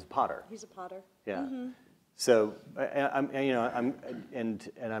last night he's a potter. He's a potter. Yeah. Mm-hmm. So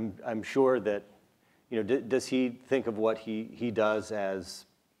I'm sure that, you know, does he think of what he does as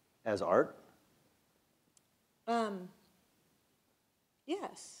art?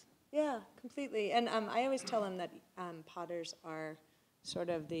 Yes. Yeah, completely. And I always tell him that potters are sort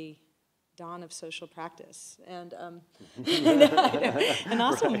of the dawn of social practice, and and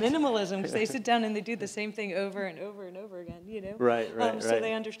also right. minimalism, because they sit down and they do the same thing over and over and over again, you know. Right. So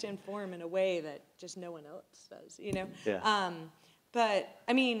they understand form in a way that just no one else does, you know. Yeah. But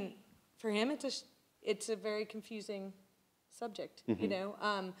I mean, for him, it's a very confusing subject, Mm-hmm. you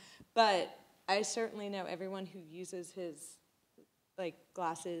know. But I certainly know everyone who uses his like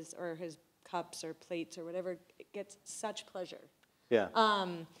glasses or his cups or plates or whatever gets such pleasure. Yeah.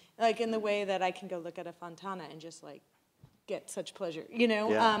 Like in the way that I can go look at a Fontana and just like get such pleasure, you know.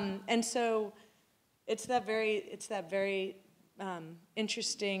 Yeah. And so it's that very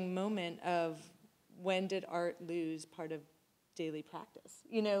interesting moment of when did art lose part of daily practice?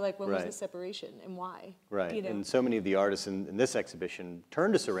 You know, like when was Right. the separation and why? Right. You know? And so many of the artists in this exhibition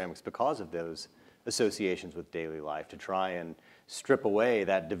turn to ceramics because of those associations with daily life to try and strip away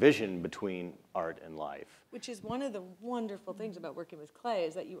that division between art and life. Which is one of the wonderful things about working with clay,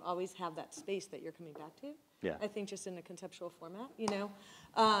 is that you always have that space that you're coming back to. Yeah. I think just in a conceptual format, you know.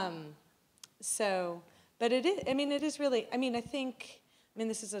 But it is, I mean, it is really, I mean,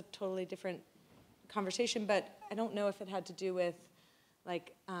 this is a totally different conversation, but I don't know if it had to do with,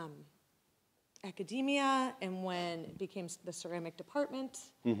 like, academia and when it became the ceramic department,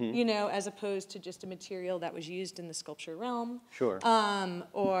 you know, as opposed to just a material that was used in the sculpture realm. Sure.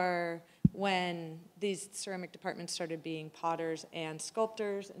 Or when these ceramic departments started being potters and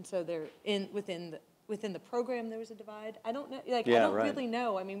sculptors, and so they're within the program there was a divide. I don't know, like, Yeah, I don't right. really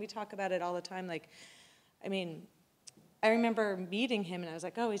know. I mean, we talk about it all the time. Like, I mean, I remember meeting him and I was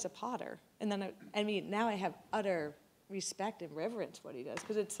like, oh, he's a potter. And then now I have utter respect and reverence for what he does,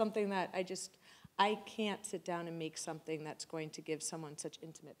 because it's something that I can't sit down and make something that's going to give someone such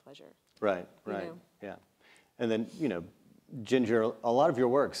intimate pleasure. Right. You Right. know? Yeah. And then, you know, Ginger, a lot of your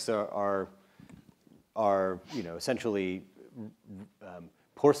works are you know, essentially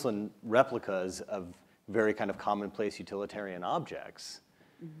porcelain replicas of very kind of commonplace utilitarian objects.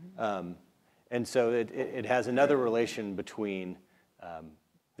 Mm-hmm. And so it has another relation between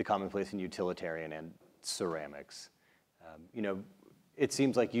the commonplace and utilitarian and ceramics. You know, it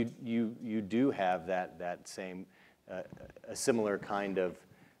seems like you do have that same, a similar kind of,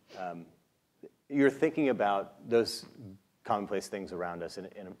 you're thinking about those commonplace things around us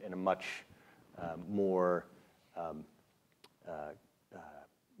in a much more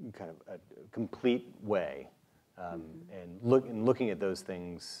kind of a complete way, and looking at those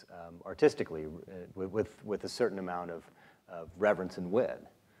things artistically with a certain amount of reverence and wit.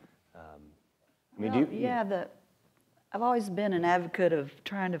 I mean, Well, I've always been an advocate of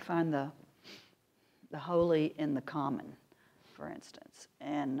trying to find the holy in the common, for instance,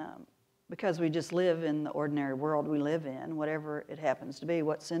 and because we just live in the ordinary world we live in, whatever it happens to be,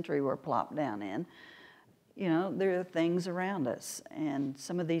 what century we're plopped down in, you know, there are things around us, and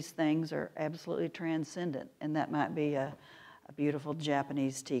some of these things are absolutely transcendent, and that might be a beautiful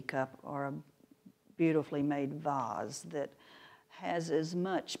Japanese teacup or a beautifully made vase that has as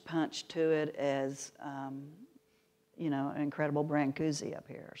much punch to it as, you know, an incredible Brancusi up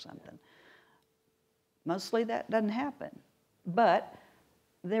here or something. Mostly that doesn't happen. But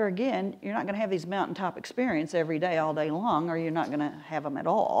there again, you're not going to have these mountaintop experience every day, all day long, or you're not going to have them at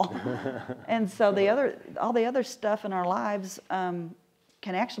all. And so all the other stuff in our lives can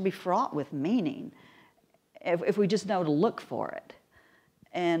actually be fraught with meaning if we just know to look for it.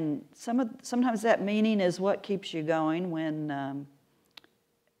 And sometimes that meaning is what keeps you going when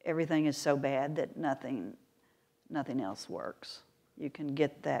everything is so bad that nothing else works. You can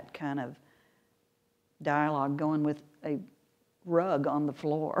get that kind of dialogue going with a rug on the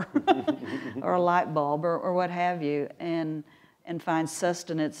floor or a light bulb or what have you, and find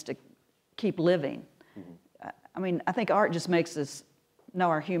sustenance to keep living. Mm-hmm. I mean, I think art just makes us know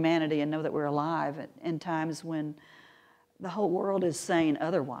our humanity and know that we're alive in times when the whole world is saying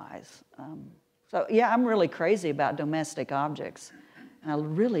otherwise. So yeah, I'm really crazy about domestic objects, and I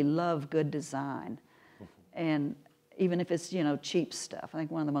really love good design. And even if it's, you know, cheap stuff. I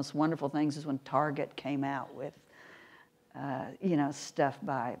think one of the most wonderful things is when Target came out with, you know, stuff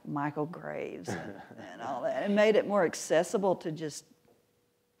by Michael Graves and all that. It made it more accessible to just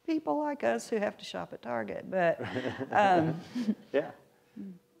people like us who have to shop at Target. But yeah,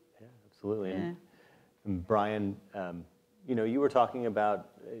 absolutely. Yeah. And Brian, you know, you were talking about,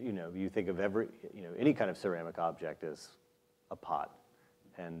 you know, you think of any kind of ceramic object as a pot,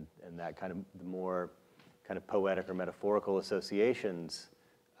 and that kind of the more kind of poetic or metaphorical associations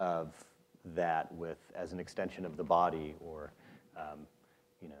of that with as an extension of the body, or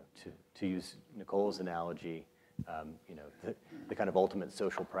you know, to use Nicole's analogy, you know, the kind of ultimate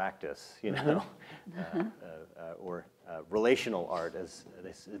social practice, you know, or relational art, as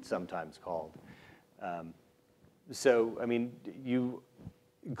it's sometimes called. So, I mean, you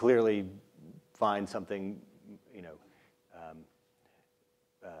clearly find something, you know,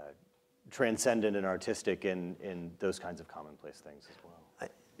 transcendent and artistic in those kinds of commonplace things as well.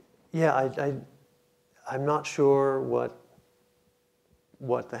 Yeah, I'm not sure what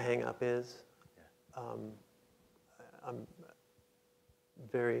the hang-up is. Yeah. I'm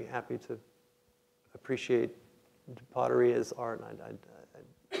very happy to appreciate pottery as art.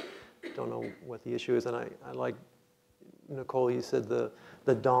 I don't know what the issue is, and I like, Nicole, you said the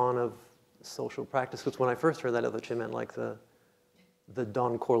dawn of social practice, because when I first heard that, I thought you meant like the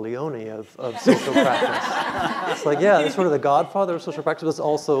Don Corleone of social practice. It's like, yeah, it's sort of the godfather of social practice, but it's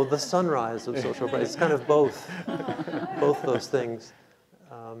also the sunrise of social practice. It's kind of both those things.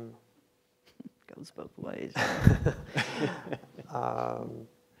 Goes both ways.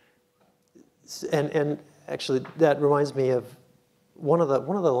 And actually, that reminds me of one of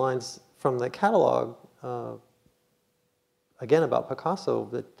the lines from the catalog, again about Picasso,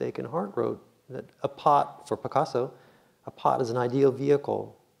 that Dakin Hart wrote, that a pot, for Picasso, a pot is an ideal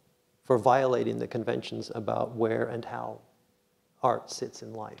vehicle for violating the conventions about where and how art sits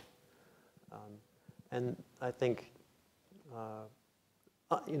in life. And I think,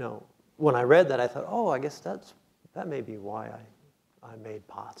 you know, when I read that, I thought, oh, I guess that may be why I made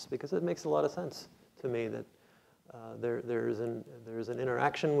pots, because it makes a lot of sense to me that there's an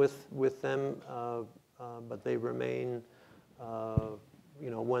interaction with them, but they remain, you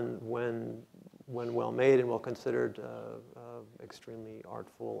know, when well made and well considered, extremely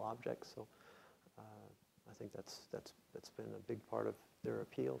artful objects. So I think that's been a big part of their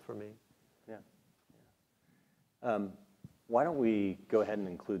appeal for me. Yeah. Why don't we go ahead and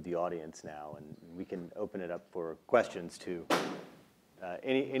include the audience now, and we can open it up for questions to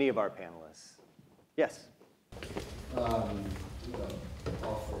any of our panelists. Yes. Offer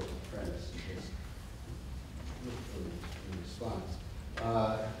a premise and just look for the response.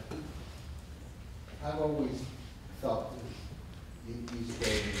 I've always felt these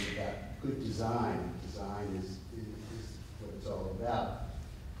days about good design. Design is what it's all about.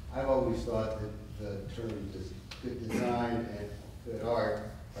 I've always thought that the terms good design and good art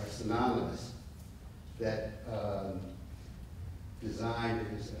are synonymous, that design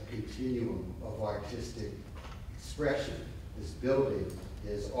is a continuum of artistic expression. This building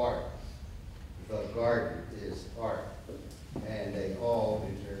is art. The garden is art. And they all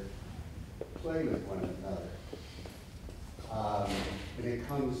interplay with one another. When it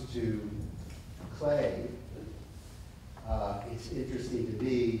comes to clay, it's interesting to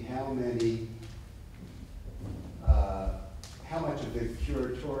me how much of the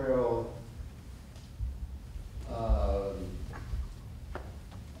curatorial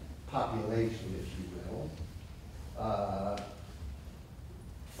population, if you will,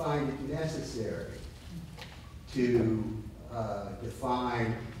 find it necessary to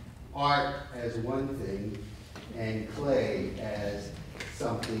define art as one thing and clay as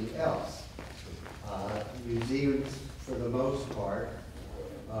something else. Museums, for the most part,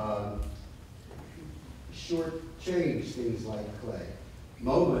 shortchange things like clay.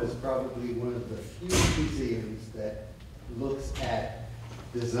 MoMA is probably one of the few museums that looks at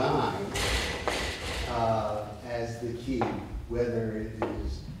design as the key, whether it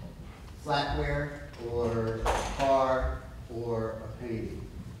is flatware or a car or a painting.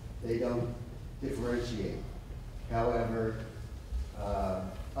 They don't differentiate. However,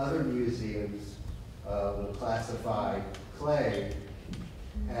 other museums will classify clay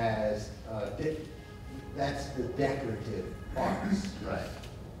as that's the decorative arts, right?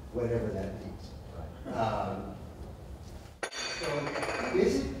 Whatever that means. Right. So,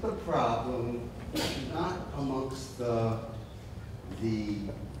 is it the problem not amongst the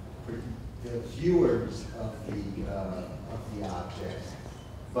viewers of the objects,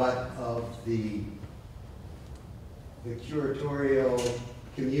 but of the curatorial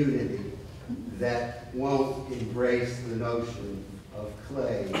community that won't embrace the notion of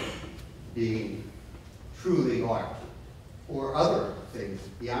clay being truly art or other things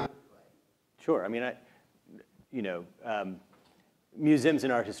beyond clay? Sure. I mean, museums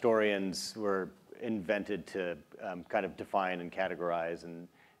and art historians were invented to kind of define and categorize,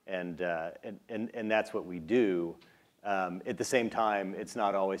 and that's what we do. At the same time, it's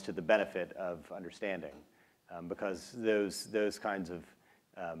not always to the benefit of understanding, because those kinds of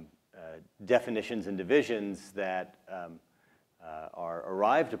definitions and divisions that are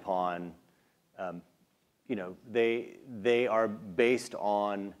arrived upon, they are based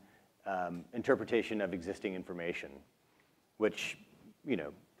on interpretation of existing information, which,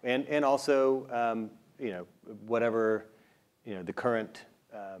 and also, whatever, the current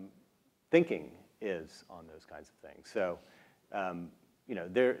thinking is on those kinds of things. So,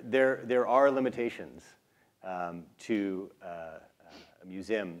 there are limitations to a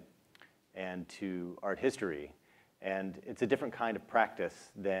museum and to art history, and it's a different kind of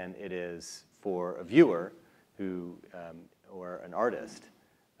practice than it is for a viewer who, or an artist.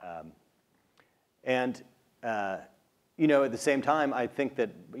 At the same time, I think that,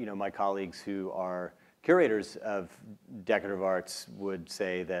 my colleagues who are curators of decorative arts would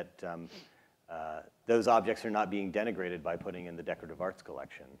say that those objects are not being denigrated by putting in the decorative arts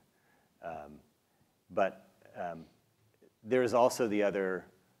collection. But there is also the other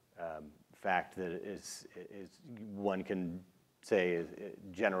fact that is one can say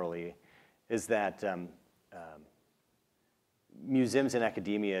generally, is that museums and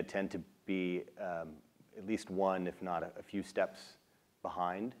academia tend to be at least one, if not a few steps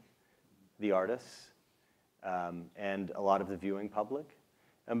behind the artists and a lot of the viewing public.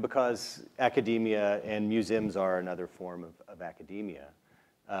 And because academia and museums are another form of academia,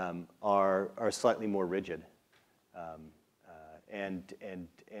 are slightly more rigid. And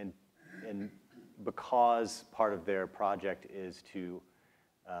because part of their project is to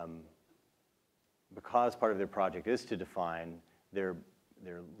define, they're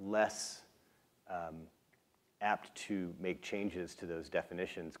less apt to make changes to those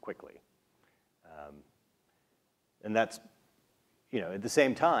definitions quickly. And that's, at the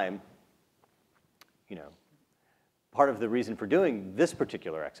same time, part of the reason for doing this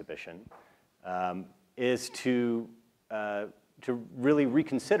particular exhibition is to really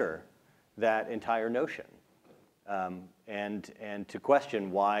reconsider that entire notion, and to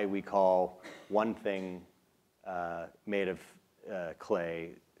question why we call one thing made of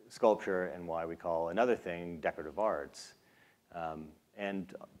clay sculpture and why we call another thing decorative arts,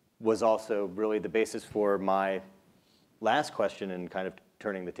 and was also really the basis for my last question and kind of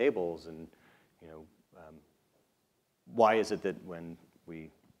turning the tables, and why is it that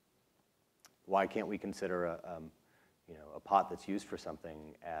why can't we consider a pot that's used for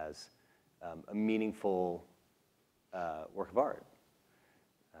something as a meaningful work of art?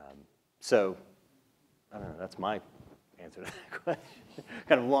 So, I don't know, that's my answer to that question.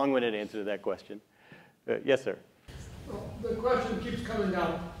 Kind of long-winded answer to that question. Yes, sir? Well, the question keeps coming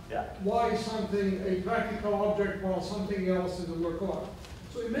down. Yeah. Why is something a practical object while something else is a work of art?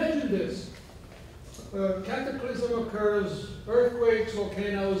 So imagine this. Cataclysm occurs, earthquakes,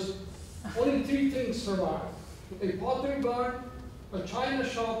 volcanoes, only three things survive. A pottery barn, a china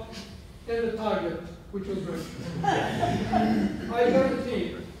shop, and a target, which was burnt. I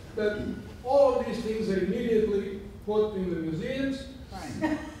guarantee that all of these things are immediately put in the museums,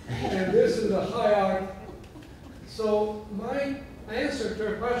 and this is the high art. So my answer to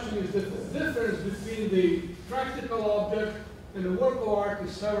your question is that the difference between the practical object and the work of art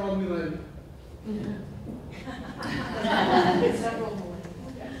is several millennia.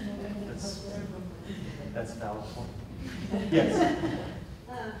 That's a valid point. Yes.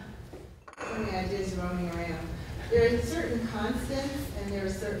 So many ideas roaming around. There are certain constants and there are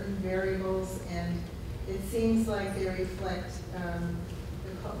certain variables, and it seems like they reflect,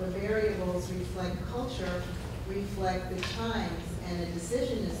 the variables reflect culture, reflect the times, and a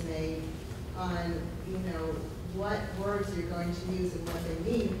decision is made on, what words you're going to use and what they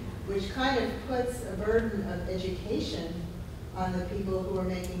mean, which kind of puts a burden of education on the people who are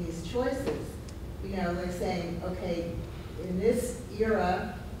making these choices. Like saying, okay, in this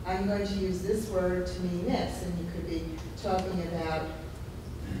era, I'm going to use this word to mean this, and you could be talking about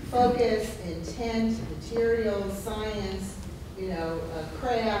focus, intent, materials, science,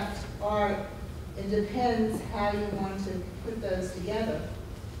 craft, art. It depends how you want to put those together.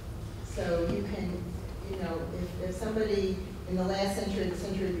 So you can, if somebody in the last century, the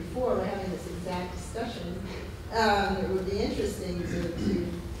century before, were having this exact discussion, it would be interesting to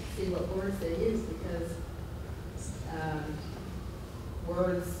see what words they use, because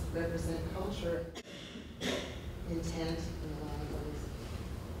words represent culture, intent, and a lot of those.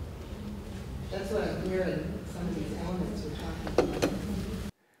 That's what I'm hearing, some of these elements we're talking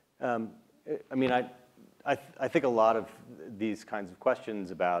about. I mean, I think a lot of these kinds of questions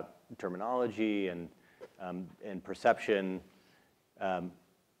about terminology and perception,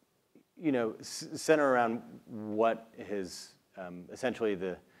 you know, center around what is essentially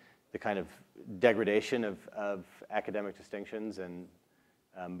the kind of degradation of academic distinctions, and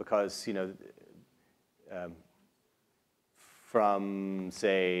because, you know, from,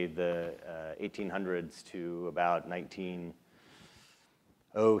 say, the 1800s to about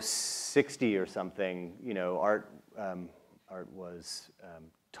 1960 or something, you know, art was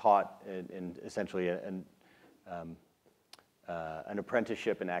taught in essentially an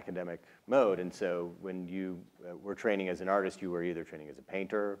apprenticeship in academic mode. And so when you were training as an artist, you were either training as a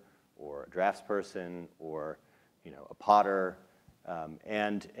painter or a draftsperson or, you know, a potter,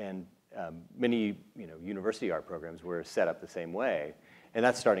 and many, you know, university art programs were set up the same way, and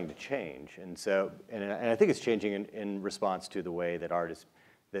that's starting to change. And so, and I think it's changing in response to the way that artists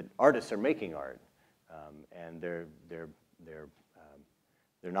are making art, and they're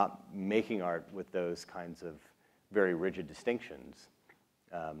not making art with those kinds of very rigid distinctions,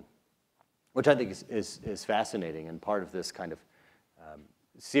 which I think is fascinating, and part of this kind of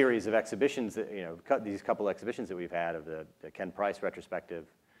series of exhibitions that, you know, these couple exhibitions that we've had of the Ken Price retrospective,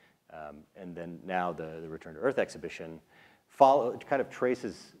 and then now the Return to Earth exhibition, kind of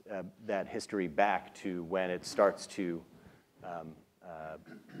traces that history back to when it starts to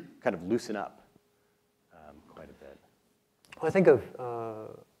kind of loosen up quite a bit. I think of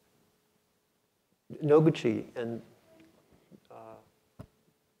Noguchi and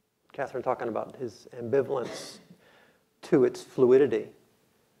Catherine talking about his ambivalence to its fluidity.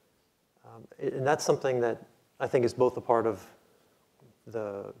 And that's something that I think is both a part of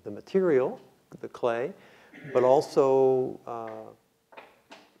the material, the clay, but also,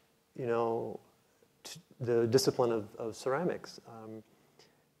 you know, the discipline of ceramics.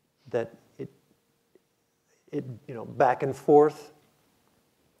 That it, you know, back and forth,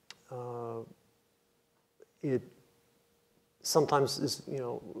 it sometimes is, you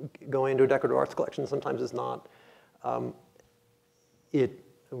know, going into a decorative arts collection, sometimes it's not.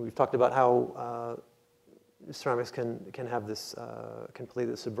 We've talked about how ceramics can have this, can play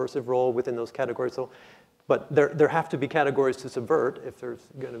this subversive role within those categories. So, but there have to be categories to subvert if there's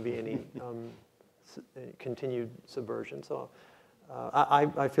going to be any continued subversion. So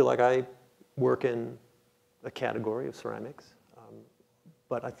I feel like I work in a category of ceramics,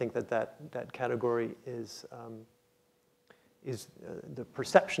 but I think that category is the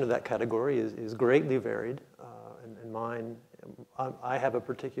perception of that category is greatly varied, and mine. I have a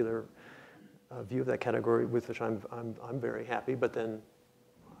particular view of that category with which I'm very happy, but then,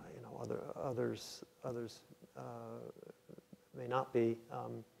 you know, others may not be.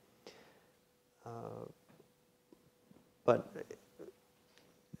 But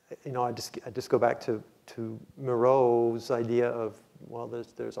you know, I just go back to Miró's idea of, well,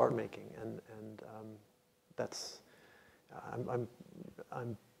 there's art making, and that's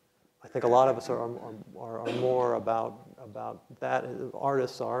I think a lot of us are more about that.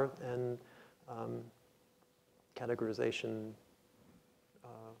 Artists are, and categorization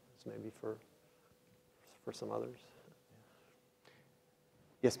is maybe for some others.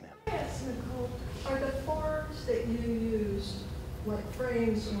 Yes, ma'am. Yes, Nicole. Are the forms that you used, like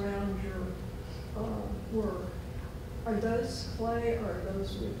frames around your work, are those clay or are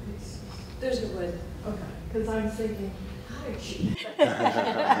those wood pieces? There's the wood. Okay, because I'm thinking, how did she? No.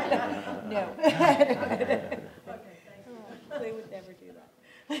 Okay, thank you. They would never do that.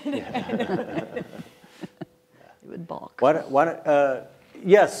 It would balk.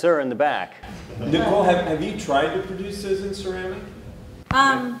 Yes, sir, in the back. Nicole, have you tried to produce those in ceramic?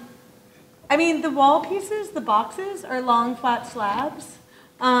 I mean, the wall pieces, the boxes, are long, flat slabs.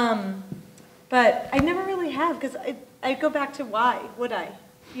 But I never really have, because I go back to why would I?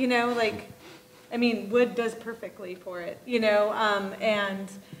 You know, like, I mean, wood does perfectly for it, you know,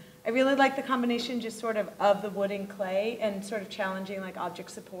 and I really like the combination just sort of the wood and clay, and sort of challenging like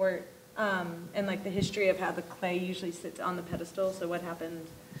object support, and like the history of how the clay usually sits on the pedestal, so what happens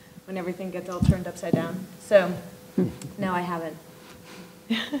when everything gets all turned upside down. So, no, I haven't.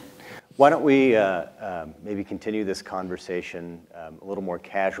 Why don't we maybe continue this conversation a little more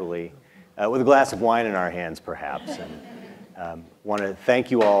casually with a glass of wine in our hands, perhaps. And want to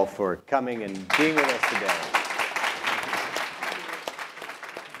thank you all for coming and being with us today.